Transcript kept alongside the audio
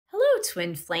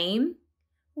Twin Flame.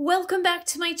 Welcome back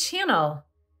to my channel.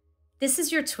 This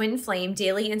is your Twin Flame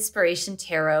Daily Inspiration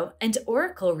Tarot and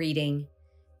Oracle reading.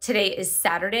 Today is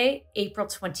Saturday, April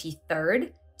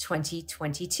 23rd,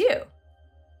 2022.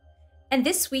 And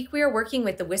this week we are working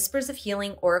with the Whispers of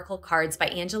Healing Oracle cards by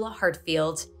Angela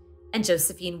Hartfield and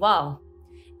Josephine Wall.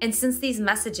 And since these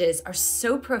messages are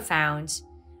so profound,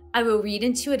 I will read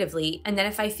intuitively, and then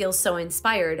if I feel so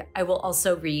inspired, I will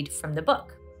also read from the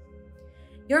book.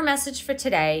 Your message for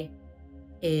today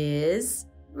is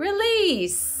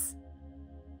release.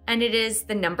 And it is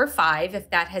the number 5, if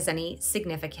that has any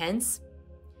significance.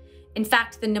 In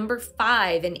fact, the number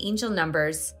 5 in angel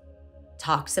numbers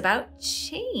talks about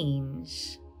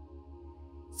change.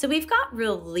 So we've got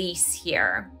release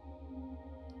here.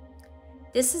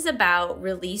 This is about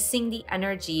releasing the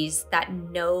energies that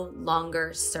no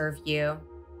longer serve you.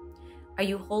 Are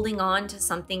you holding on to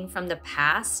something from the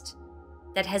past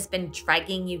that has been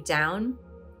dragging you down?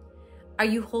 Are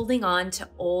you holding on to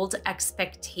old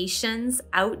expectations,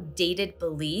 outdated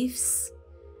beliefs,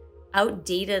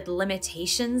 outdated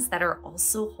limitations that are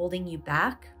also holding you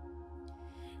back?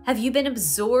 Have you been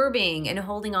absorbing and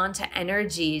holding on to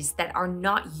energies that are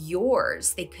not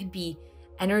yours? They could be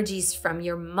energies from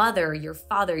your mother, your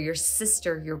father, your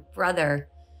sister, your brother,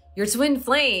 your twin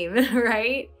flame,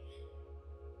 right?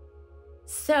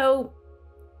 So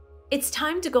it's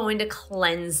time to go into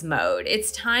cleanse mode.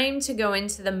 It's time to go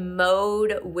into the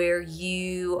mode where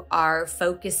you are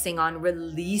focusing on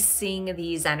releasing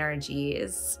these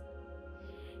energies.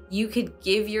 You could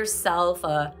give yourself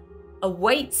a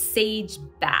white sage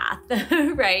bath,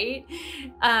 right?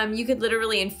 You could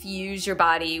literally infuse your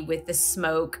body with the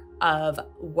smoke of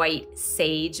white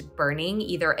sage burning,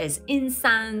 either as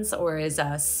incense or as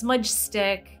a smudge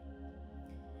stick.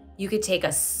 You could take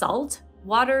a salt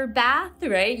water bath,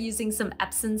 right? Using some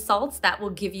Epsom salts that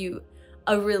will give you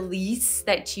a release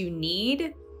that you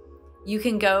need. You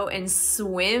can go and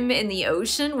swim in the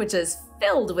ocean, which is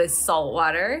filled with salt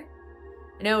water.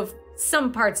 I know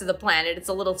some parts of the planet, it's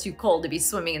a little too cold to be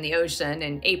swimming in the ocean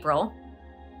in April.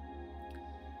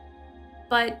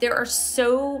 But there are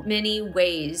so many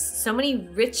ways, so many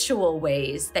ritual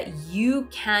ways that you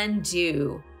can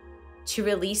do to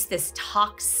release this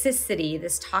toxicity,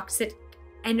 this toxic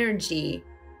energy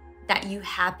that you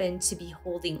happen to be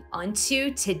holding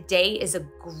onto. Today is a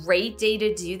great day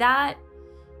to do that.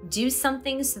 Do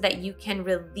something so that you can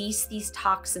release these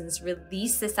toxins,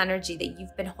 release this energy that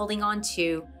you've been holding on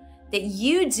to that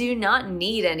you do not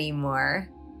need anymore.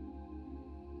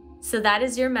 So that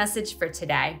is your message for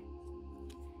today.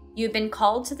 You've been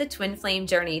called to the twin flame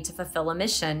journey to fulfill a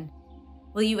mission.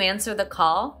 Will you answer the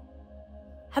call?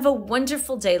 Have a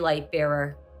wonderful day, light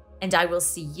bearer, and I will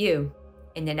see you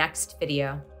in the next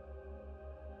video.